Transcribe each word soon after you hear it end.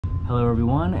Hello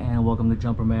everyone, and welcome to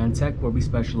Jumperman Tech, where we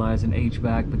specialize in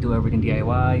HVAC but do everything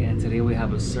DIY. And today we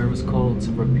have a service call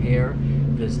to repair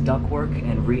this ductwork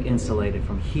and re-insulate it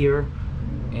from here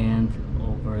and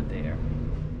over there.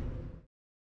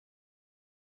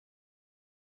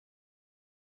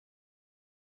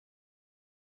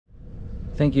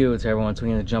 Thank you to everyone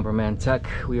tuning in to Jumperman Tech.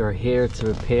 We are here to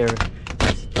repair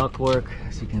this ductwork.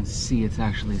 As you can see, it's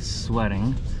actually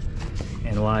sweating.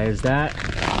 And why is that?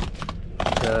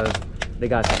 Because they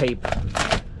got tape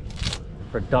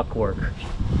for ductwork.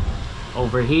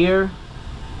 Over here,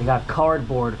 they got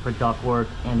cardboard for ductwork,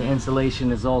 and the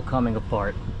insulation is all coming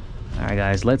apart. All right,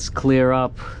 guys, let's clear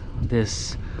up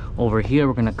this over here.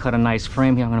 We're gonna cut a nice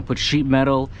frame here. I'm gonna put sheet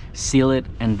metal, seal it,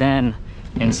 and then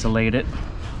insulate it.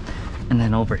 And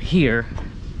then over here,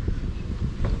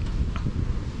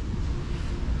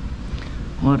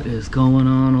 what is going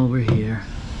on over here?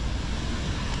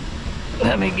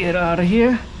 Let me get out of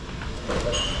here.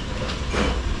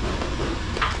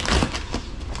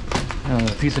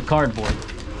 A piece of cardboard.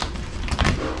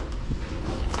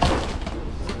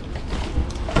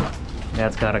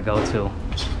 That's gotta go too.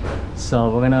 So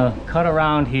we're gonna cut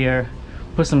around here,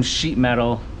 put some sheet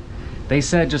metal. They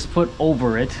said just put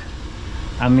over it.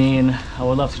 I mean, I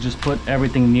would love to just put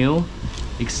everything new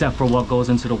except for what goes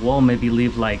into the wall, maybe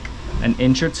leave like an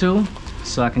inch or two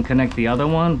so I can connect the other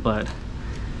one, but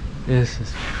this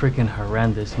is freaking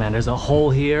horrendous, man. There's a hole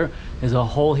here, there's a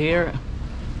hole here,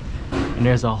 and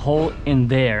there's a hole in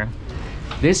there.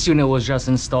 This unit was just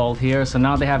installed here, so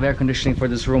now they have air conditioning for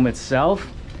this room itself.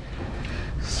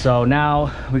 So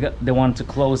now they wanted to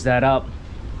close that up.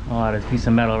 Oh, there's a piece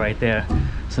of metal right there.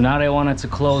 So now they wanted to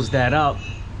close that up,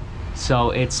 so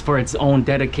it's for its own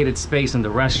dedicated space in the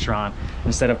restaurant,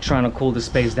 instead of trying to cool the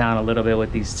space down a little bit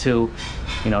with these two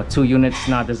units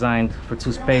not designed for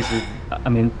two spaces. I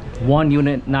mean, one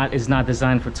unit is not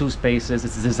designed for two spaces,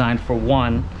 it's designed for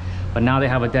one. But now they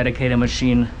have a dedicated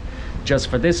machine just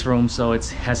for this room, so it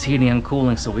has heating and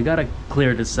cooling. So we gotta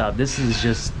clear this up. This is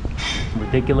just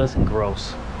ridiculous and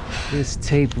gross. This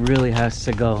tape really has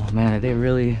to go, man. Did they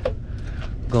really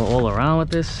go all around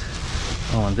with this?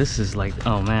 Oh, and this is like,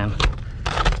 oh man,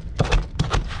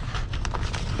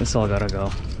 this all gotta go.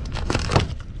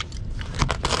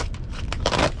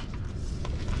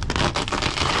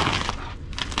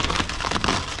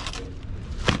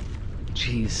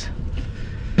 Jeez.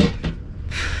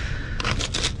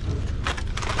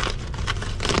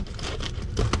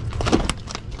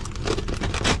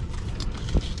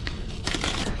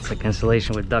 It's like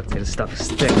insulation with duct tape. This stuff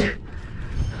is thick.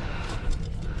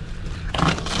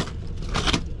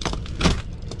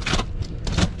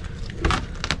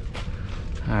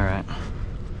 All right,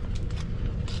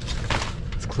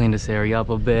 let's clean this area up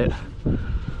a bit.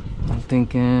 I'm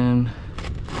thinking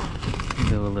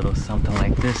do a little something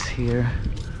like this here.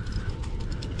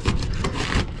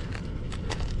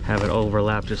 Have it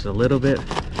overlap just a little bit.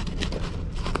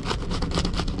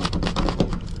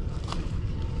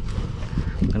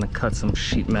 I'm gonna cut some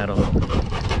sheet metal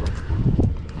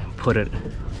and put it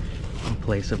in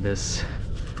place of this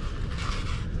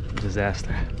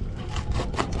disaster.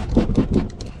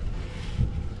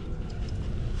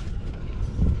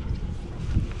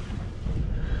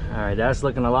 All right, that's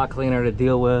looking a lot cleaner to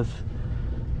deal with.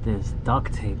 This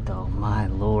duct tape though, my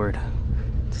lord,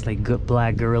 it's like good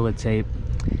black Gorilla Tape.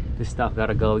 This stuff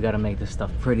gotta go. We gotta make this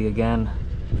stuff pretty again.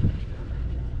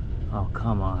 Oh,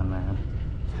 come on, man.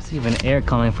 There's even air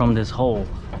coming from this hole.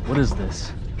 What is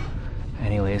this?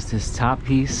 Anyways, this top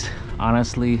piece,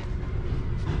 honestly,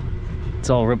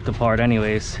 it's all ripped apart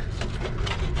anyways.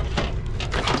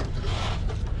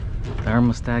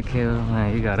 Thermostat cable,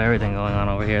 man, you got everything going on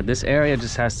over here. This area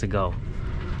just has to go.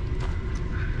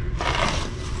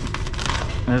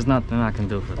 There's nothing I can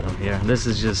do for them here. This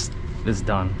is just, it's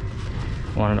done.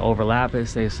 Wanted to overlap it,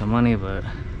 save some money, but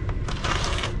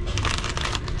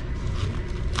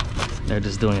they're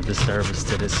just doing a disservice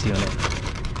to this unit.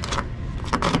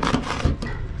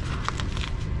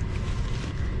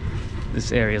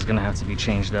 This area is gonna have to be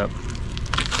changed up.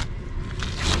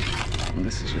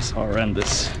 This is just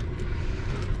horrendous.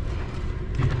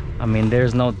 I mean,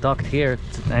 there's no duct here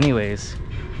anyways.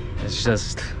 It's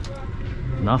just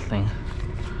nothing.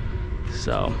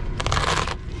 So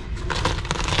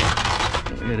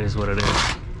it is what it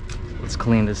is. Let's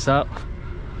clean this up.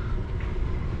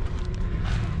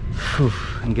 Whew,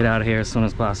 and get out of here as soon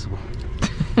as possible.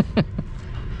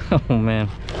 Oh man.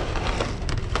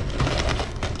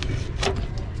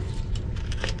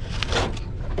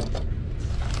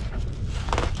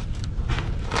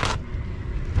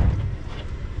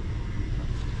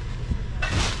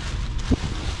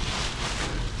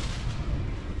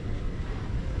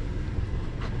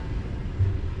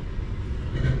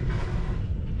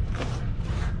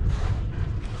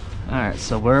 Alright,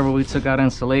 so wherever we took out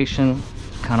insulation,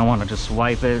 kind of want to just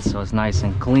wipe it so it's nice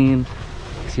and clean.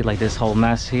 See, like this whole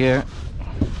mess here.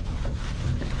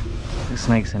 This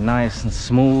makes it nice and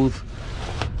smooth.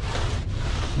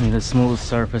 Need a smooth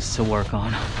surface to work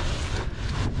on.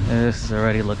 This is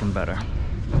already looking better.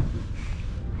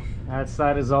 That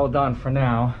side is all done for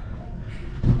now.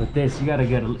 But this, you gotta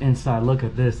get an inside look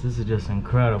at this. This is just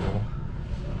incredible.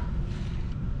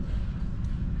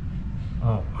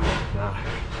 Oh my god.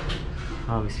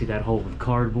 Obviously that hole with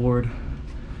cardboard.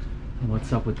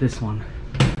 What's up with this one?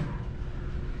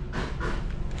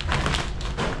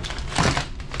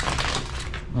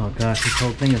 Oh gosh, this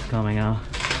whole thing is coming out.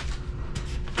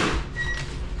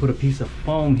 Put a piece of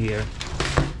foam here.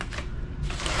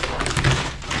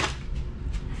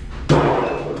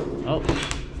 Oh,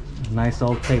 nice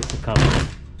old tape to cover.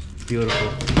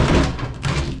 Beautiful.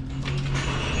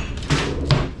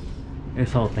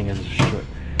 This whole thing is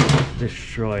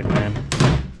destroyed, man.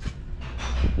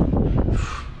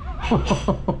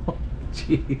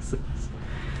 Jesus.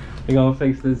 We're gonna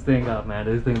fix this thing up, man.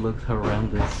 This thing looks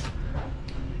horrendous.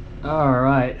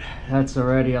 Alright, that's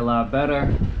already a lot better.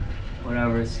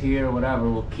 Whatever's here, whatever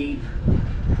we'll keep.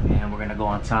 And we're gonna go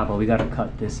on top, but we gotta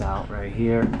cut this out right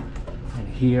here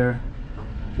and here.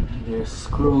 There's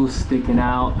screws sticking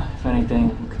out. If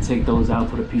anything, we could take those out,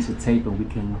 put a piece of tape, and we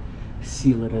can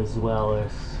seal it as well.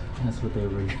 That's what they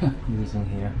were using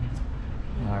here.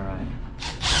 Alright.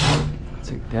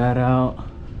 Take that out.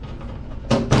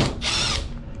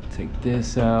 Take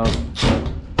this out.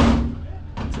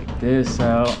 Take this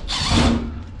out.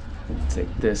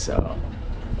 Take this out.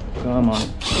 Come on.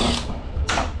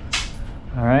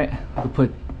 Alright, we'll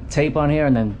put tape on here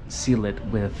and then seal it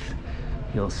with,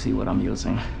 you'll see what I'm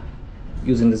using.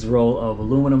 Using this roll of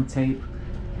aluminum tape,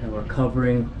 and we're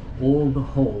covering all the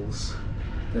holes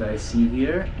that I see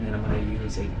here, and then I'm going to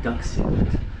use a duct sealer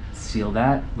to seal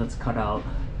that. Let's cut out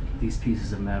these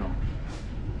pieces of metal.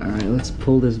 Alright, let's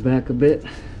pull this back a bit.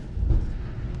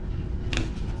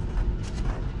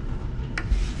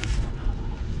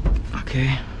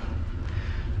 Okay.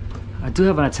 I do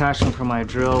have an attachment for my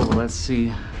drill, but let's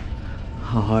see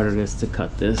how hard it is to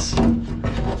cut this.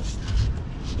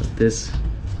 But this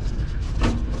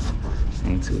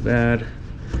ain't too bad.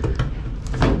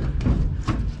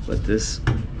 But this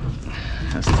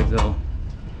has to go.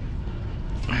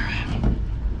 Alright.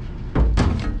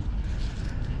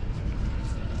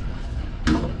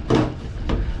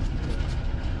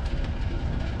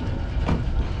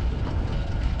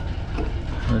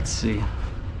 Let's see.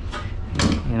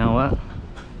 You know what?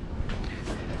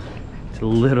 It's a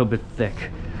little bit thick.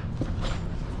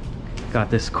 Got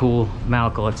this cool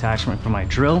Malco attachment for my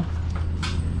drill.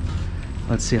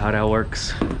 Let's see how that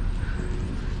works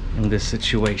in this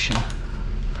situation.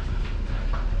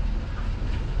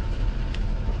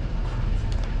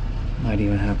 Might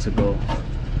even have to go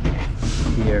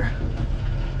here.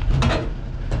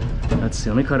 Let's see,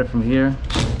 let me cut it from here.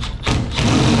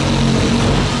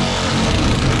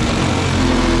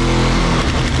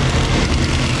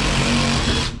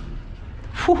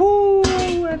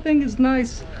 Woohoo! That thing is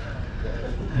nice.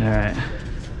 All right,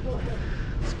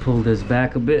 let's pull this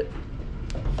back a bit.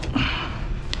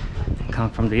 Come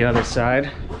from the other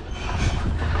side.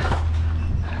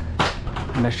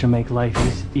 And that should make life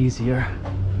easier.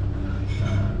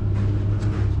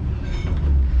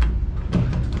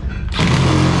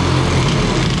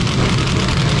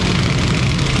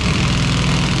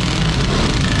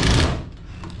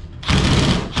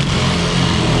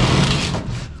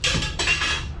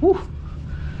 Woo!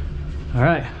 All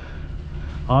right,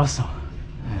 awesome.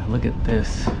 Yeah, look at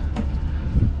this.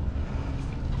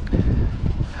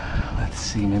 Let's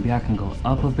see, maybe I can go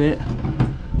up a bit.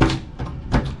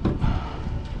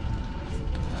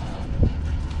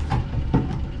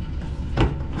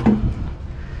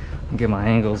 Get my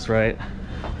angles right.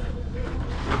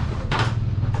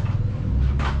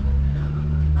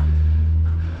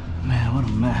 Man, what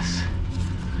a mess.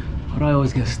 Why do I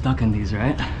always get stuck in these,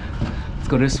 right? Let's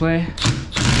go this way.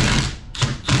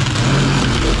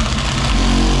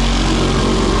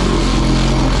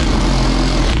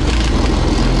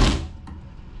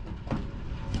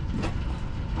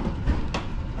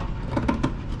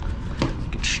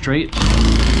 Get straight.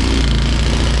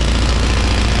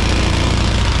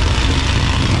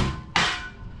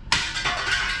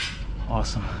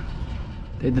 Awesome.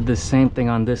 They did the same thing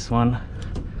on this one.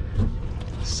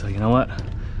 So you know what?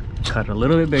 Cut it a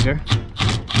little bit bigger.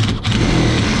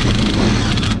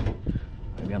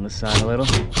 Maybe on the side a little.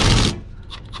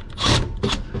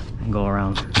 And go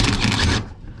around.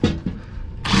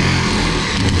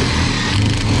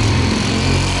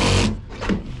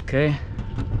 Okay.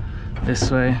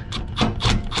 This way.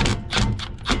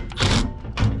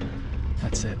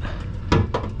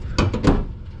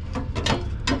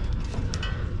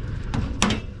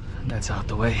 that's out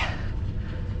the way.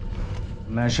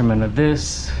 Measurement of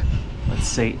this, let's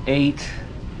say 8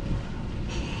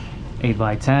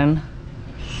 by 10.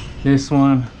 This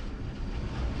one,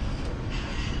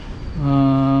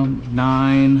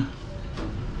 9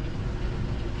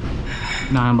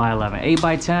 by 11. 8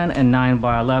 by 10 and 9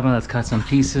 by 11. Let's cut some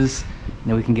pieces, and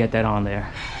then we can get that on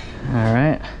there. All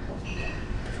right.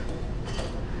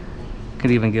 Could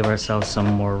even give ourselves some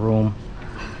more room.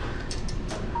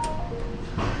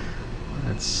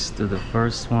 Let's do the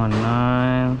first one,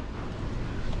 9.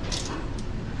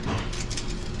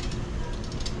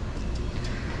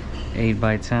 Eight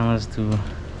by 10. Let's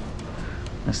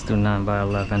do 9 by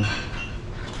 11.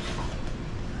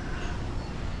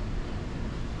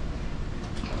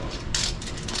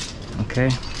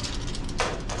 Okay.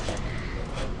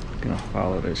 Gonna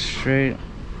follow this straight.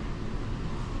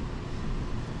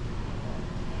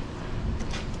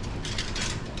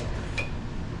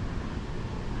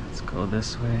 Go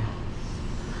this way.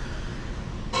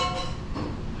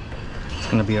 It's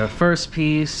gonna be our first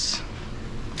piece,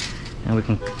 and we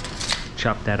can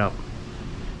chop that up.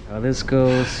 How this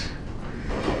goes,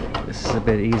 this is a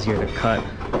bit easier to cut.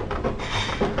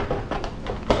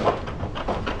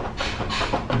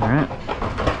 All right.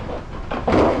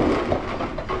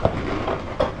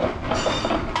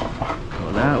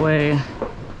 Go that way,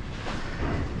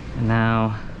 and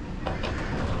now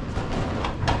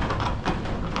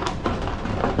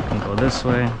this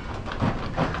way.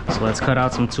 So let's cut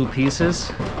out some 2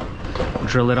 pieces,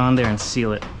 drill it on there, and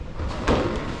seal it.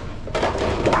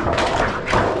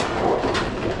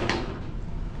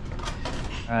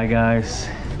 Alright guys,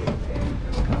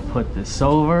 gonna put this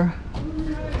over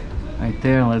right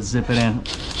there and let's zip it in.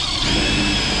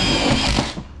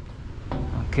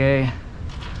 Okay,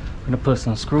 we're gonna put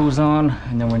some screws on,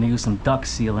 and then we're gonna use some duct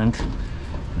sealant,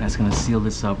 and that's gonna seal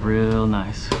this up real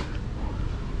nice.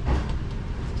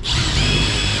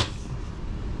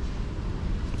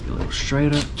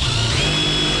 Straighter.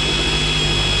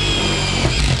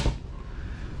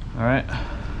 All right,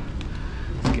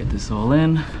 let's get this all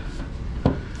in.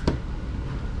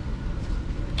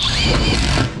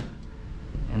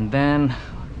 And then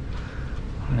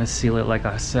I'm gonna seal it like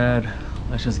I said.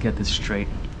 Let's just get this straight.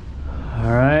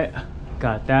 All right,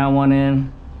 got that one in.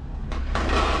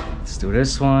 Let's do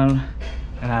this one.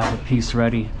 And I have a piece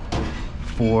ready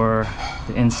for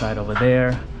the inside over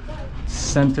there.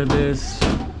 Center this.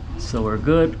 So we're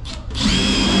good.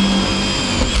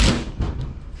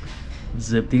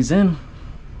 Zip these in.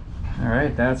 All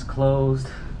right, that's closed,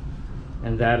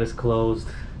 and that is closed.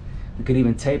 You could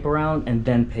even tape around and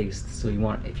then paste. So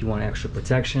if you want extra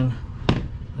protection,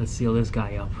 let's seal this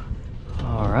guy up.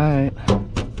 All right,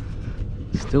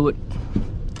 let's do it.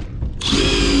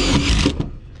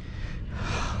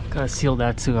 Gotta seal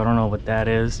that too. I don't know what that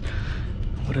is.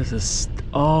 What is this?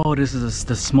 Oh, this is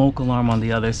the smoke alarm on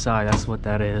the other side. That's what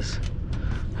that is.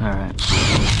 All right,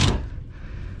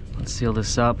 let's seal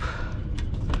this up.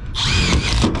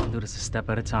 Do this a step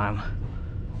at a time.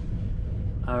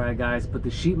 All right guys, put the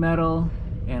sheet metal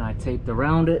and I taped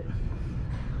around it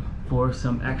for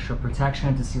some extra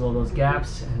protection to seal all those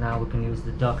gaps, and now we can use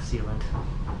the duct sealant.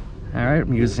 All right,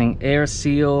 I'm using Air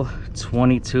Seal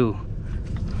 22.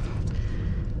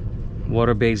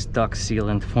 Water-based duct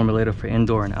sealant formulated for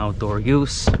indoor and outdoor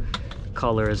use.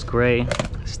 Color is gray.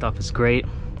 Stuff is great.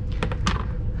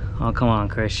 Oh, come on,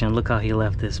 Christian. Look how he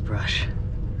left this brush.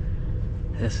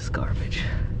 This is garbage.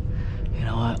 You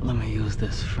know what? Let me use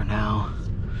this for now.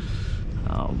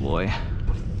 Oh boy.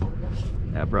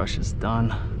 That brush is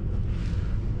done.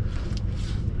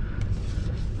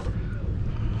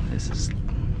 This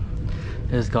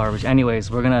is garbage. Anyways,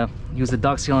 we're gonna use the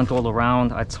duct sealant all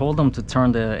around. I told them to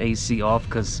turn the AC off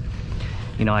because,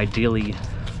 you know, ideally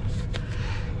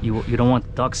you don't want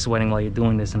the duct sweating while you're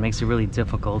doing this. It makes it really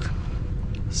difficult.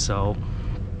 So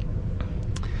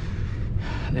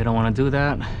they don't want to do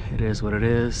that. It is what it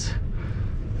is.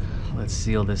 Let's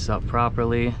seal this up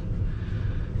properly,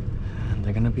 and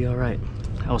they're gonna be all right.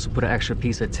 I also put an extra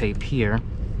piece of tape here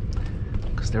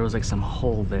because there was like some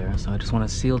hole there. So I just want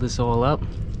to seal this all up,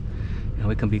 and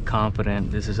we can be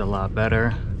confident this is a lot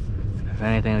better. If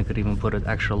anything, we could even put an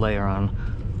extra layer on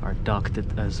our duct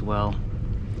as well.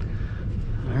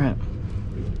 All right.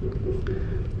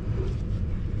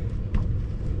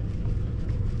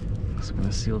 So we're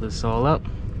gonna seal this all up,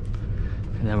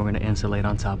 and then we're gonna insulate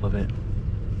on top of it.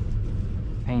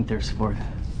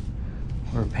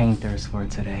 We're painters for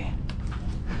today.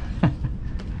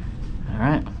 All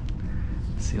right,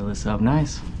 seal this up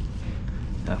nice.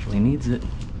 Definitely needs it.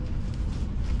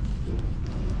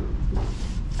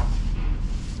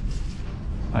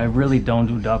 I really don't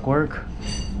do duct work,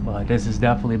 but this is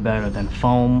definitely better than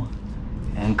foam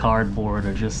and cardboard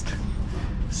or just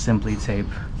simply tape.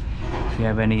 If you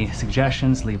have any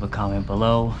suggestions, leave a comment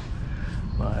below,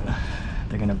 but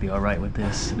they're gonna be all right with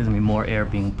this. There's gonna be more air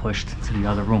being pushed to the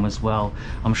other room as well.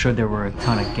 I'm sure there were a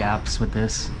ton of gaps with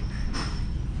this.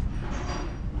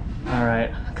 All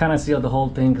right, kind of sealed the whole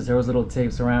thing because there was little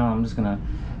tapes around. I'm just gonna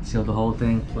seal the whole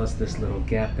thing, plus this little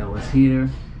gap that was here.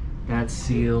 That's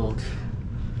sealed,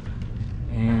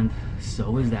 and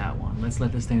so is that one. Let's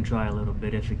let this thing dry a little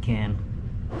bit if it can.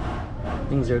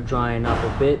 Things are drying up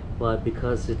a bit, but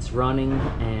because it's running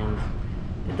and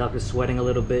the duct is sweating a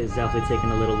little bit, it's definitely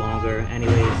taking a little longer.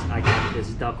 Anyways, I got this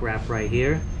duct wrap right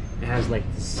here. It has like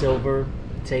the silver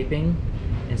taping,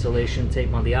 insulation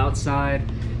tape on the outside,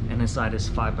 and inside is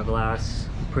fiberglass.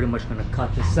 I'm pretty much gonna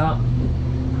cut this up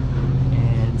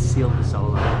and seal this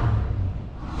all up.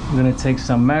 I'm gonna take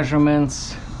some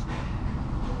measurements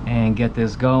and get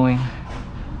this going,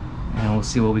 and we'll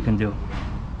see what we can do.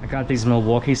 I got these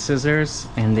Milwaukee scissors,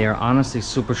 and they're honestly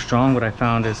super strong. What I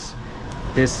found is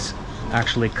this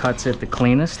actually cuts it the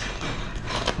cleanest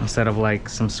instead of like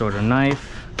some sort of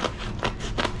knife.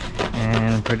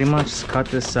 And pretty much just cut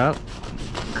this up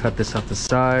to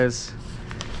size,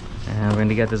 and we're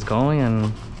gonna get this going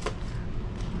and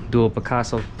do a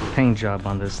Picasso paint job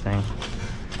on this thing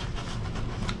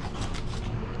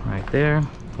right there.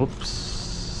 Oops.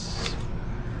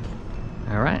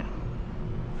 All right,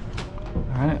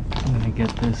 I'm gonna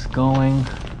get this going,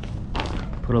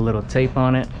 put a little tape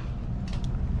on it,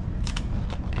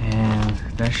 and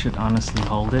that should honestly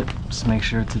hold it. Just make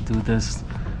sure to do this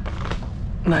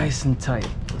nice and tight.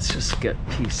 Let's just get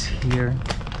a piece here,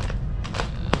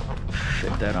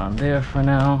 fit that on there for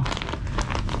now,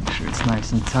 make sure it's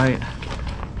nice and tight,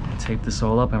 and tape this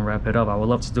all up and wrap it up. I would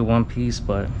love to do one piece,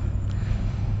 but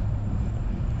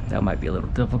that might be a little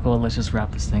difficult. Let's just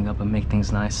wrap this thing up and make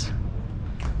things nice.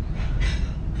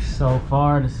 So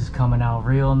far this is coming out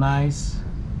real nice.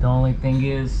 The only thing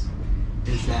is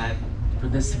that for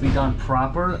this to be done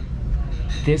proper,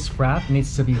 this wrap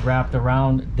needs to be wrapped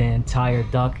around the entire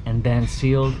duct and then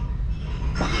sealed.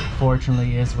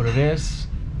 Fortunately, it is what it is,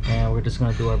 and we're just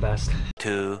gonna do our best.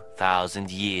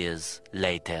 2,000 years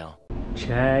later.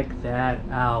 Check that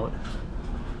out.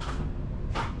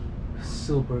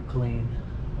 Super clean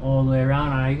all the way around.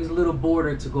 I used a little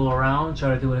border to go around,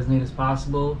 try to do it as neat as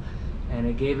possible, and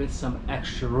it gave it some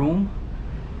extra room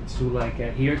to like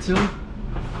adhere to.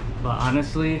 But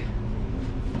honestly,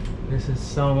 this is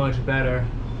so much better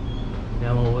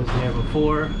than what was there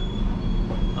before.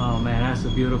 Oh man, that's a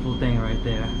beautiful thing right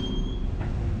there.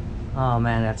 Oh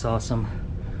man, that's awesome.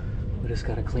 We just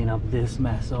gotta clean up this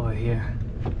mess over here.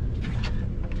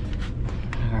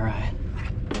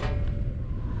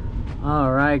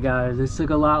 All right guys, this took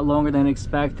a lot longer than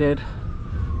expected.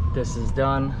 This is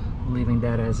done, leaving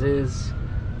that as is.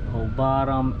 The whole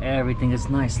bottom, everything is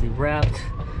nicely wrapped.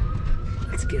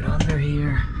 Let's get under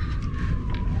here.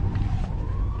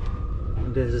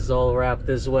 This is all wrapped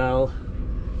as well,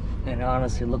 and it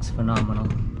honestly looks phenomenal.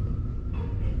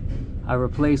 I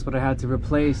replaced what I had to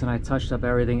replace, and I touched up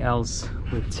everything else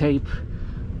with tape,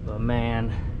 but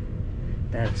man,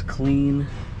 that's clean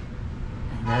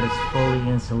and that is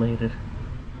fully insulated.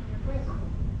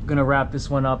 I'm gonna wrap this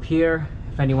one up here.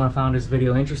 If anyone found this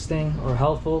video interesting or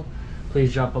helpful,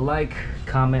 please drop a like,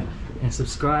 comment, and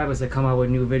subscribe as I come out with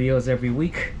new videos every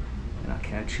week, and I'll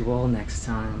catch you all next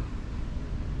time.